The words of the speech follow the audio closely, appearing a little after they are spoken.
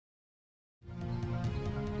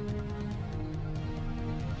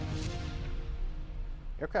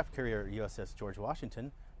Aircraft carrier USS George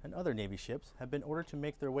Washington and other Navy ships have been ordered to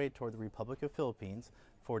make their way toward the Republic of Philippines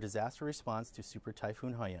for disaster response to Super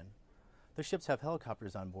Typhoon Haiyan. The ships have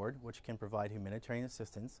helicopters on board which can provide humanitarian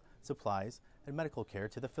assistance, supplies, and medical care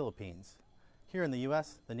to the Philippines. Here in the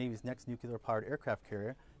U.S., the Navy's next nuclear-powered aircraft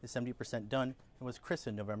carrier is 70% done and was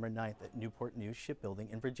christened November 9th at Newport News Shipbuilding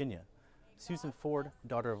in Virginia. Susan Ford,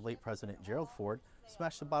 daughter of late President Gerald Ford,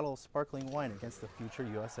 smashed a bottle of sparkling wine against the future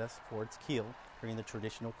USS Ford's keel during the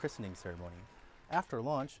traditional christening ceremony. After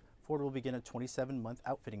launch, Ford will begin a 27-month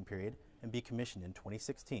outfitting period and be commissioned in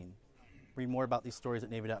 2016. Read more about these stories at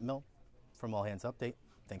Navy.mil. From All Hands Update,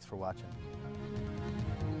 thanks for watching.